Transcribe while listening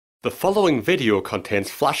The following video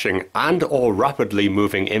contains flashing and or rapidly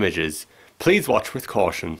moving images. Please watch with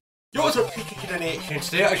caution. Yo, what's up, Nintendenesis here.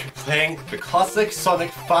 Today I should be playing the classic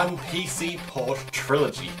Sonic fan PC port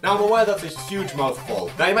Trilogy. Now I'm aware that's a huge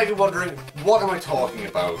mouthful. Now you might be wondering, what am I talking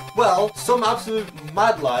about? Well, some absolute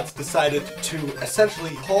mad lads decided to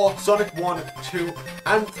essentially port Sonic 1, 2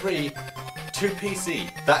 and 3 to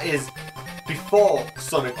PC. That is before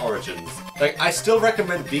Sonic Origins. Like, I still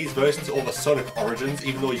recommend these versions over Sonic Origins,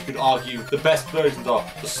 even though you could argue the best versions are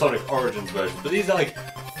the Sonic Origins versions. But these are like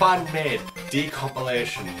fan-made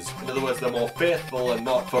decompilations. In other words, they're more faithful and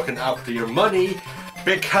not fucking out for your money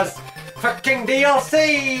because fucking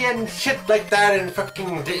DLC and shit like that and fucking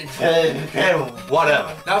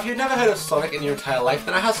whatever. Now, if you've never heard of Sonic in your entire life,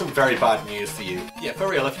 then I have some very bad news for you. Yeah, for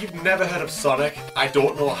real, if you've never heard of Sonic, I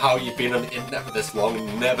don't know how you've been on the internet for this long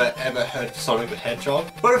and never ever heard of Sonic the Hedgehog.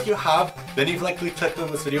 But if you have, then you've likely clicked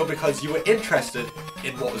on this video because you were interested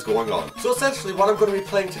in what was going on. So essentially what I'm going to be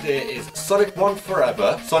playing today is Sonic 1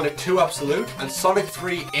 Forever, Sonic 2 Absolute, and Sonic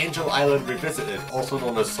 3 Angel Island Revisited, also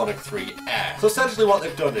known as Sonic 3 A.I.R. So essentially what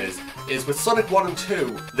they've done is with Sonic 1 and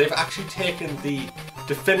 2, they've actually taken the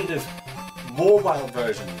definitive mobile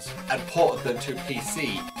versions and ported them to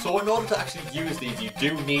PC. So in order to actually use these, you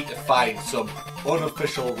do need to find some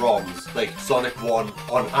unofficial ROMs, like Sonic 1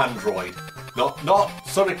 on Android. Not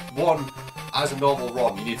Sonic 1 as a normal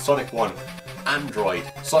ROM, you need Sonic 1 Android,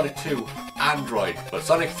 Sonic 2 Android, but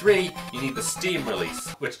Sonic 3 you need the Steam release,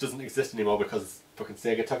 which doesn't exist anymore because fucking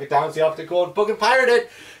Sega took it down, so you have to go and fucking pirate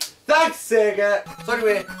it. Thanks, Sega! So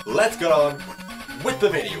anyway, let's get on with the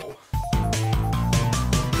video.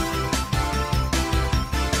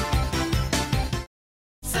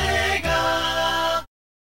 Sega!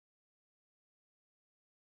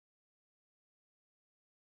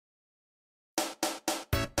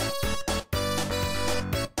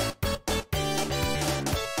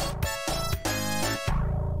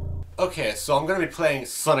 Okay, so I'm going to be playing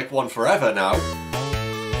Sonic 1 Forever now.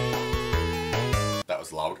 That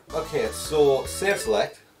was loud. Okay, so save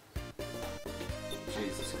select.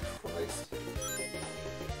 Jesus Christ.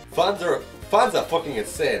 Fans are fucking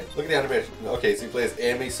insane. Look at the animation. Okay, so he plays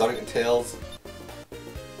Amy, Sonic and Tails.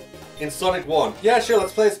 In Sonic 1. Yeah, sure,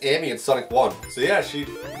 let's play as Amy in Sonic 1. So yeah, she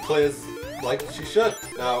plays like she should.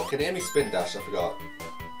 Now, can Amy spin dash? I forgot.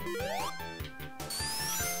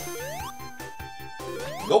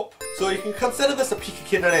 Nope. So you can consider this a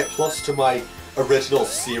Nintendenesis Plus to my original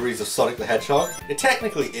series of Sonic the Hedgehog. It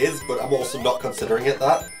technically is, but I'm also not considering it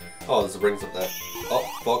that. Oh, there's rings up there. Oh,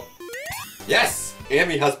 fuck. Yes!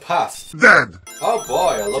 Amy has passed. Dead! Oh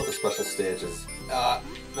boy, I love the special stages.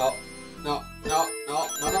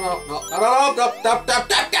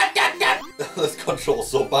 This controls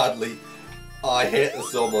so badly. Oh, I hate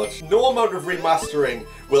this so much. No amount of remastering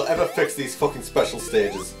will ever fix these fucking special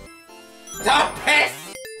stages. Stop piss!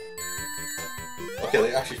 Okay,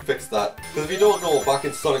 they actually fixed that. Because if you don't know, back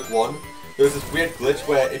in Sonic 1, there was this weird glitch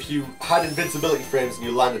where if you had invincibility frames and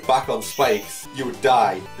you landed back on spikes, you would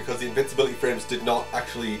die. Because the invincibility frames did not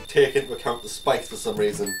actually take into account the spikes for some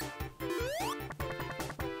reason.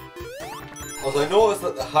 Also, I noticed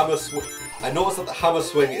that the hammer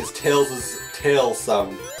swing is Tails' tail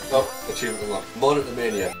sound. Oh, achievement unlocked. Monitor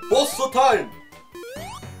Mania. Boss of time!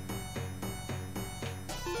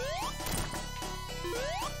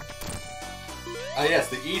 Ah yes,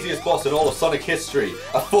 the easiest boss in all of Sonic history.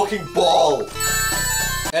 A fucking ball!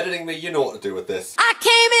 Editing me, you know what to do with this. I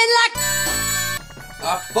came in like...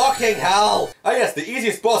 Ah fucking hell! Ah yes, the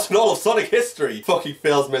easiest boss in all of Sonic history. Fucking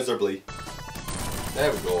fails miserably.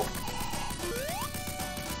 There we go.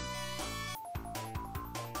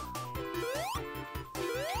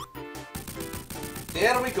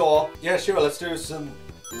 There we go. Yeah, sure, let's do some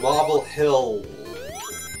Marble Hill.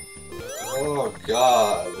 Oh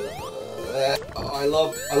god. Oh, I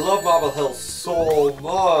love Marble Hill so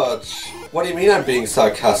much. What do you mean I'm being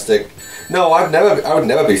sarcastic? No, I would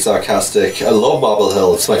never be sarcastic. I love Marble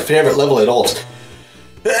Hill. It's my favourite level in all.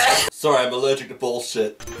 Sorry, I'm allergic to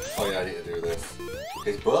bullshit. Oh yeah, I need to do this.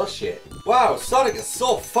 It's bullshit. Wow, Sonic is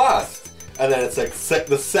so fast. And then it's like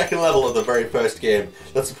the second level of the very first game.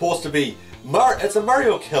 That's supposed to be it's a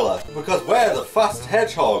Mario killer, because we're the fast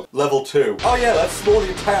hedgehog. Level 2. Oh yeah, let's slow the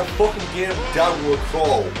entire fucking game down to a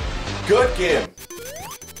crawl. Good game.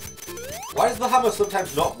 Why does the hammer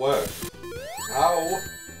sometimes not work? Ow.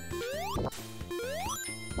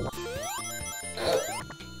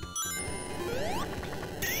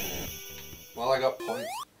 Well, I got points.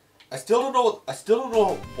 I still don't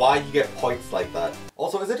know why you get points like that.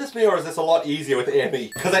 Also, is it just me or is this a lot easier with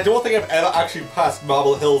Amy? Because I don't think I've ever actually passed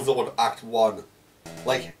Marble Hill Zone Act 1.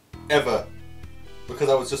 Like, ever. Because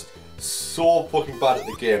I was just so fucking bad at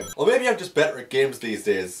the game. Or maybe I'm just better at games these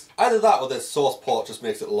days. Either that or this source port just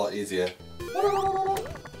makes it a lot easier.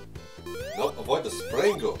 Nope, avoid the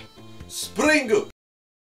Springo. Springo!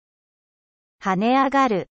 跳ね上が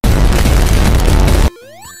る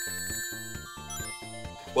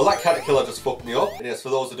Well, that caterpillar just fucked me up. And yes, for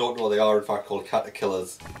those who don't know, they are in fact called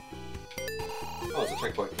caterpillars. Oh, there's a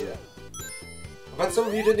checkpoint here. I bet some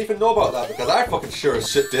of you didn't even know about that because I fucking sure as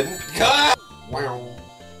shit didn't. Wow.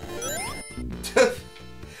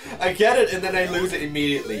 I get it and then I lose it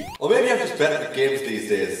immediately. Or maybe I'm just better at games these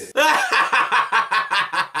days.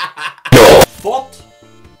 What?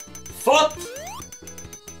 What?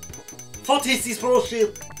 What is this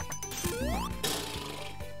bullshit?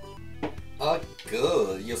 Oh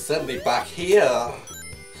good, you send me back here.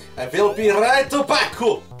 I will be right back.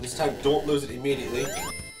 This time don't lose it immediately.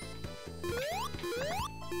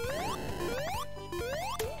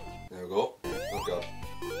 There we go. Oh god.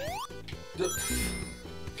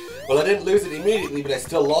 Well, I didn't lose it immediately, but I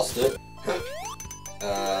still lost it.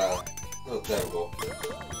 Oh, there we go.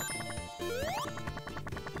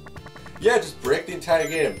 Yeah, just break the entire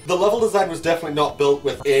game. The level design was definitely not built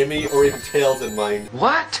with Amy or even Tails in mind.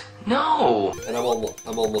 What? No! And I'm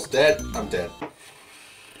almost dead. I'm dead.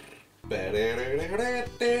 I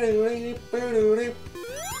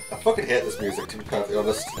fucking hate this music, to be perfectly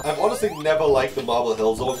honest. I've honestly never liked the Marble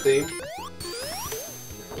Hill Zone theme.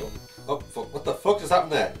 Oh, fuck. What the fuck just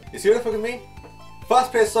happened there? You see what I fucking mean?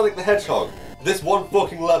 Fast-paced Sonic the Hedgehog. This one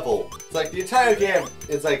fucking level. It's like the entire game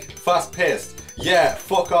is like fast-paced. Yeah,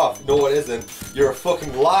 fuck off. No, it isn't. You're a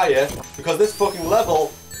fucking liar. Because this fucking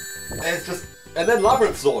level is just... And then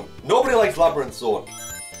Labyrinth Zone. Nobody likes Labyrinth Zone.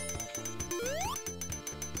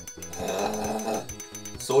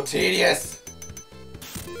 So tedious.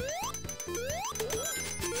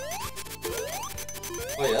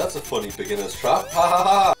 Oh yeah, that's a funny beginner's trap. Ha ha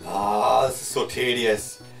ha. Ah, this is so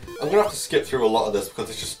tedious. I'm gonna have to skip through a lot of this because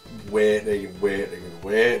it's just waiting and waiting and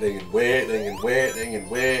waiting and waiting and waiting and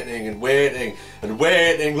waiting and waiting and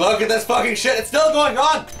waiting. Look at this fucking shit, it's still going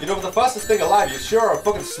on! You know, for the fastest thing alive, you sure are a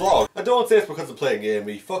fucking slog. I don't say it's because I'm playing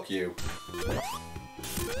Amy, fuck you.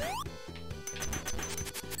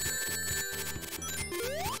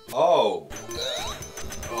 Oh.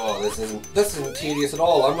 Oh, this isn't tedious at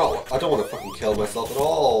all. I don't want to fucking kill myself at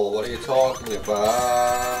all. What are you talking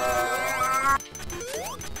about?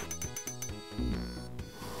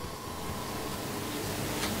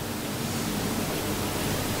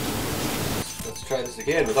 Let's try this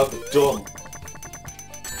again without the dumb.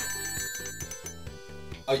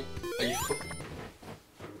 Are you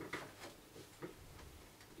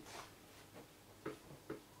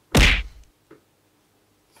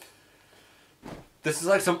This is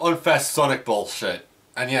like some unfair Sonic bullshit.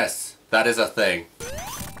 And yes, that is a thing.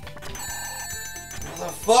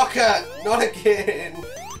 Motherfucker! Not again!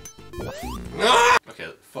 Ah!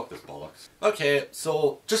 Okay, fuck this bollocks. Okay,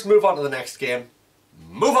 so just move on to the next game.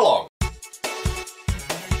 Move along!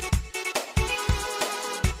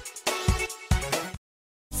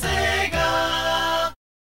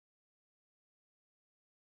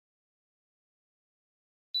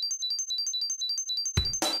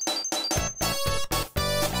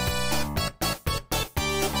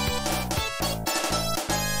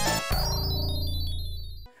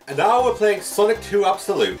 And now we're playing Sonic 2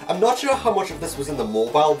 Absolute. I'm not sure how much of this was in the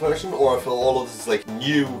mobile version or if all of this is like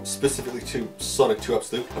new specifically to Sonic 2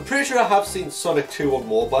 Absolute. I'm pretty sure I have seen Sonic 2 on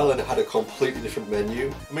mobile and it had a completely different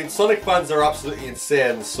menu. I mean, Sonic fans are absolutely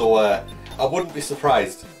insane, so I wouldn't be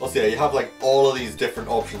surprised. Also, yeah, you have like all of these different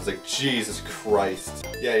options, like Jesus Christ.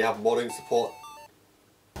 Yeah, you have modding support.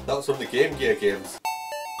 That was from the Game Gear games.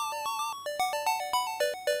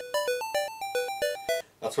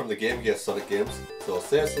 That's from the Game Gear Sonic games. So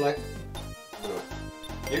save select. No.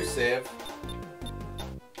 New save.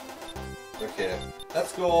 Okay.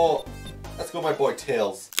 Let's go my boy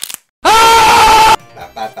Tails. Oh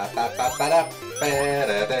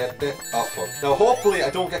fuck. Now hopefully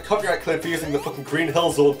I don't get copyright claim for using the fucking Green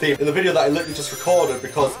Hill Zone theme in the video that I literally just recorded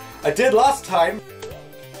because I did last time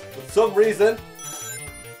for some reason.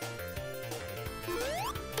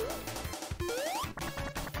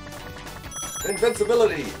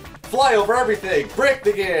 Invincibility! Fly over everything! Break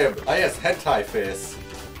the game! Ah yes, hentai face.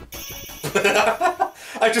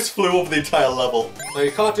 I just flew over the entire level. Now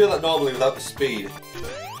you can't do that normally without the speed.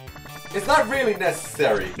 Is that really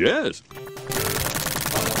necessary? Yes.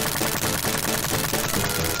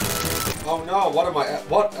 Oh no, what am I?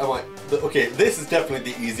 Okay, this is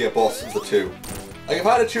definitely the easier boss of the two. Like if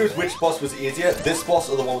I had to choose which boss was easier, this boss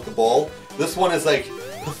or the one with the ball, this one is like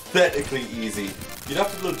pathetically easy. You'd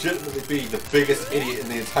have to legitimately be the biggest idiot in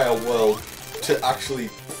the entire world to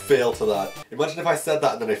actually fail to that. Imagine if I said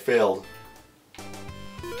that and then I failed.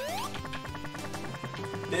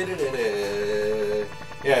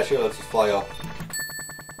 Yeah, sure, let's just fly up.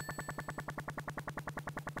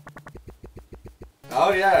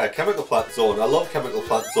 Oh yeah, Chemical Plant Zone. I love Chemical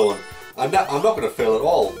Plant Zone. I'm not gonna fail at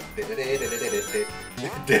all.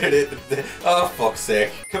 Oh, fuck's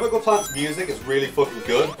sake. Chemical Plant's music is really fucking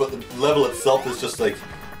good, but the level itself is just like...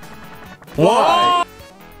 Why?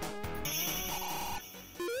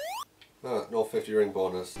 Oh, no 50 ring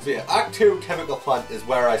bonus. So yeah, Act 2 Chemical Plant is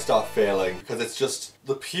where I start failing, because it's just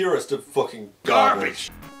the purest of fucking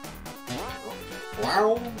garbage.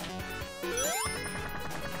 Wow.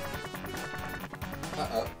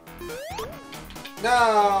 Uh-oh.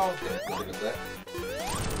 No! Okay, nothing up there.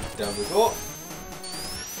 Down we go.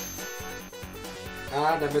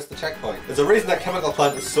 And I missed the checkpoint. There's a reason that Chemical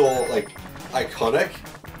Plant is so, like, iconic.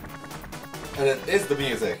 And it is the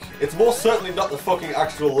music. It's most certainly not the fucking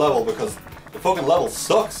actual level, because the fucking level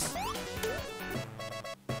sucks.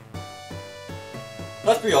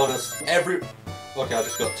 Let's be honest, Okay, I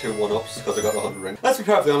just got 2 1-ups because I got 100 rings. Let's be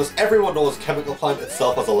perfectly honest, everyone knows Chemical Plant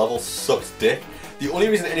itself as a level sucks dick. The only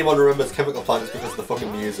reason anyone remembers Chemical Plant is because of the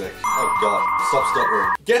fucking music. Oh god, stop stuttering.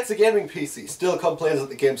 Gets a gaming PC, still complains that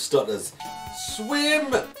the game stutters.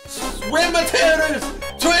 Swim-a-taters!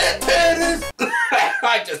 Twit-taters!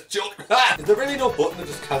 I just joked. Is there really no button to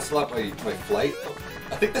just cancel out my flight?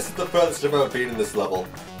 I think this is the furthest I've ever been in this level.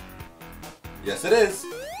 Yes it is.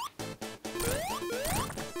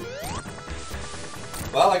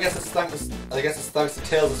 Well, I guess it's thanks to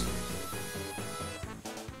Tails'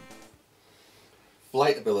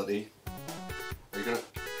 flight ability. Are you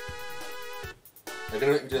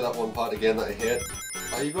gonna make me do that one part again that I hate?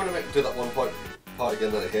 Are you gonna make me do that one part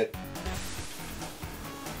again that I hate?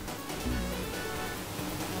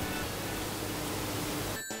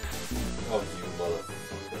 Oh, you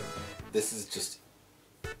motherfucker. This is just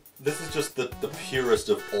the purest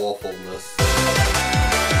of awfulness.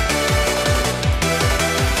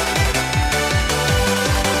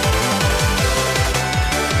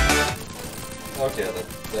 Okay then,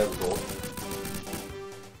 there we go.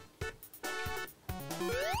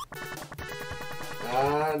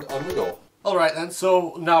 And on we go. Alright then,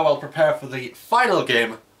 so now I'll prepare for the final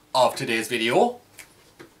game of today's video.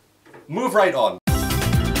 Move right on.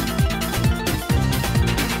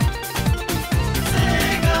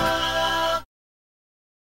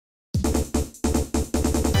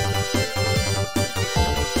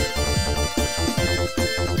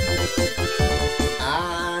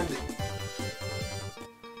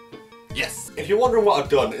 Yes! If you're wondering what I've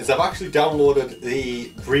done, is I've actually downloaded the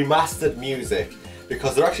remastered music,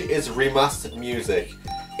 because there actually is remastered music.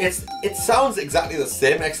 It sounds exactly the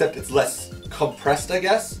same, except it's less compressed, I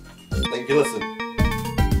guess. Like, if you listen.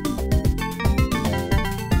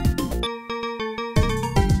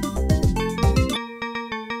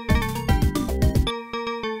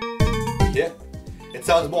 Yeah? It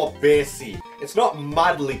sounds more bassy. It's not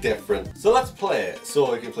madly different. So let's play it.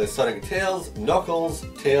 So you can play Sonic and Tails, Knuckles,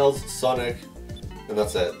 Tails, Sonic, and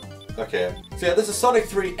that's it. Okay. So yeah, this is Sonic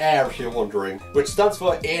 3 A.I.R, if you're wondering, which stands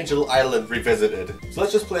for Angel Island Revisited. So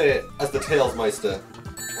let's just play it as the Tails Meister.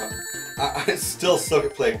 I still suck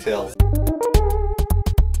at playing Tails.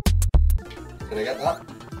 Can I get that?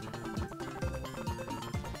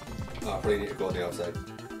 Oh, I probably need to go on the outside.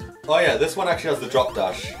 Oh yeah, this one actually has the drop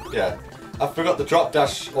dash. Yeah. I forgot the drop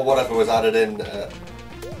dash or whatever was added in.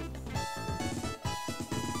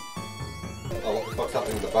 Oh, what the fuck's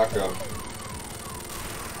happening in the background?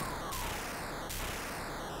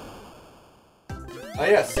 Oh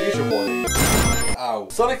yeah, seizure warning. Ow.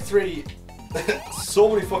 Sonic 3, so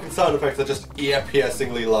many fucking sound effects are just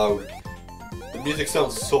ear-piercingly loud. The music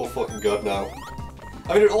sounds so fucking good now.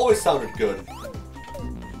 I mean, it always sounded good.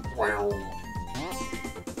 Wow.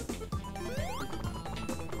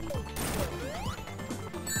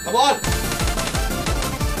 Come on!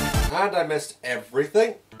 And I missed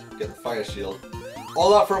everything. Get the fire shield. All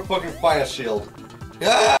that for a fucking fire shield.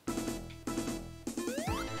 Ah!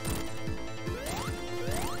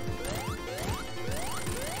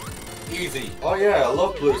 Easy. Oh yeah, I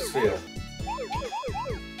love Blue Sphere.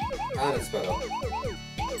 And it's sped up.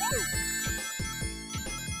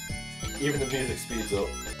 Even the music speeds up.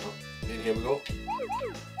 Oh, in here we go.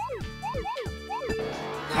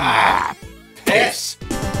 Ah! Piss!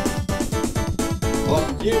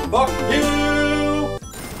 Fuck you, fuck you!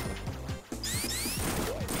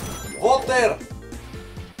 Water!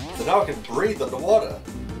 So now I can breathe underwater.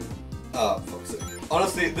 Ah, fuck's sake.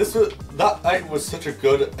 Honestly, that item was such a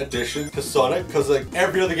good addition to Sonic, because like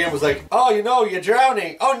every other game was like, oh, you know, you're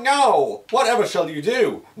drowning. Oh no! Whatever shall you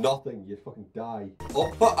do? Nothing. You fucking die.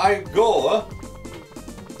 Up I go.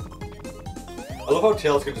 I love how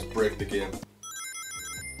Tails can just break the game.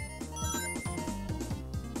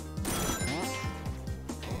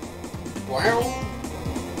 Wow.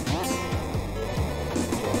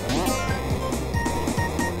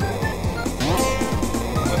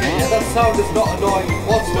 That sound is not annoying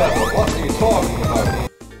whatsoever. What are you talking about?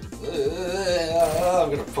 I'm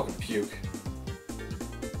gonna fucking puke.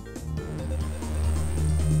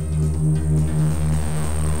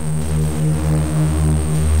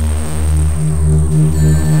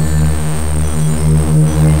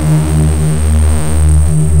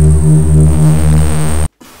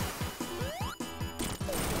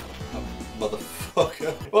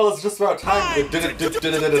 Motherfucker. Well, it's just about time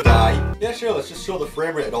to die. Yeah, sure, let's just show the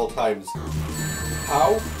frame rate at all times.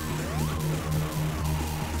 How?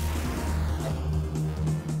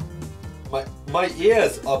 My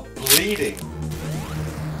ears are bleeding.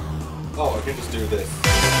 Oh, I can just do this.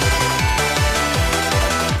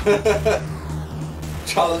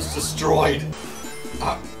 Challenge destroyed.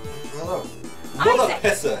 Ah, hello. Mother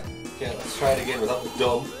pisser. Okay, let's try it again without the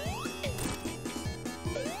dumb.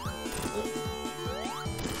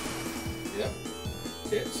 Yeah.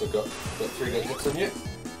 Okay, so got 3 good hits on you.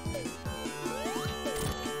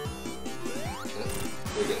 Yeah,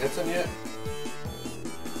 3 good hits on you.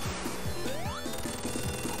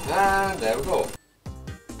 And there we go.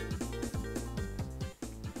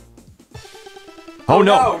 Oh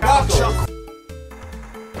no! Knuckles!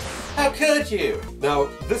 How could you? Now,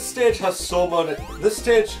 this stage has so many... This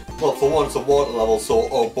stage, well, for one, it's a water level, so,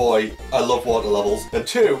 oh boy, I love water levels. And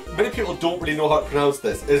 2, many people don't really know how to pronounce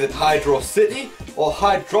this. Is it Hydrocity or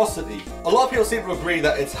Hydrocity? A lot of people seem to agree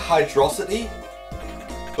that it's Hydrocity,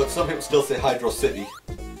 but some people still say Hydrocity.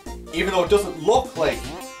 Even though it doesn't look like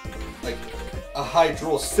a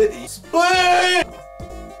Hydrocity. Split!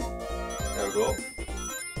 There we go.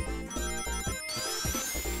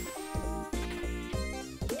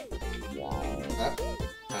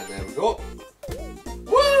 And there we go.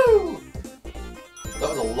 Woo! That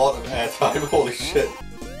was a lot of airtime, holy shit.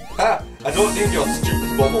 Ha! I don't need your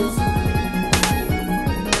stupid bubbles.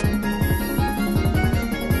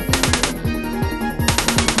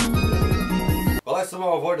 Well, I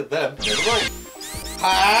somehow avoided them. Never mind.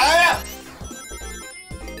 Ha!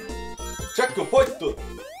 Checkpoint!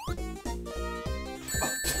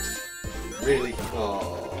 Really?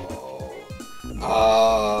 Oh.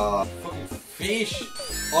 Fucking fish!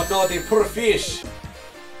 Oh no, they put a fish!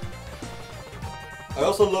 I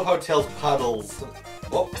also love how Tails paddles.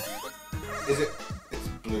 Oh! Is it? It's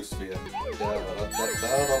blue sphere.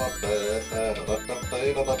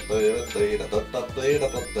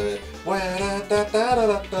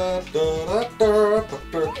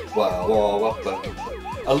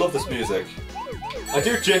 I love this music. I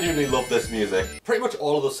do genuinely love this music. Pretty much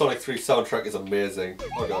all of the Sonic 3 soundtrack is amazing.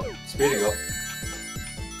 Oh god, speeding up.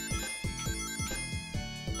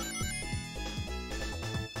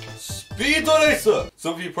 Speed Racer!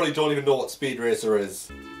 Some of you probably don't even know what Speed Racer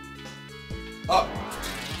is. Oh.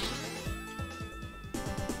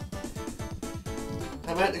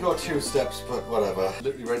 I meant to go 2 steps, but whatever.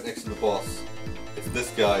 Literally right next to the boss. It's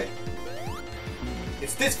this guy.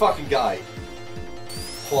 It's this fucking guy.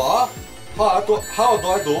 What? How do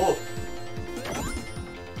I do?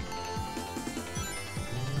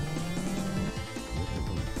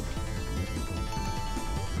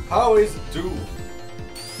 How is it do?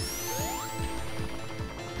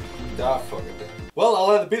 Ah, fucking it. Well, I'll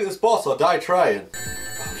either beat this boss or die trying.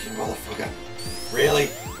 Oh, you motherfucker. Really?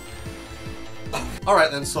 Alright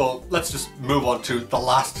then, so let's just move on to the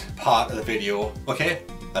last part of the video, okay?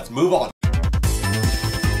 Let's move on.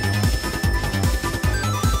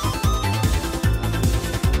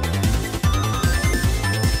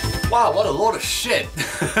 Wow, what a load of shit!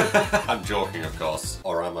 I'm joking, of course.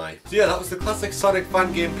 Or am I? So yeah, that was the classic Sonic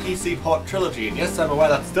fan game PC port trilogy, and yes, I'm aware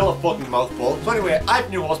that's still a fucking mouthful. So anyway, I've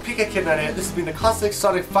been your host, Nintendenesis. This has been the classic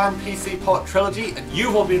Sonic fan PC port trilogy, and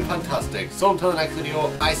you've all been fantastic. So until the next video,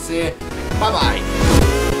 I say bye-bye!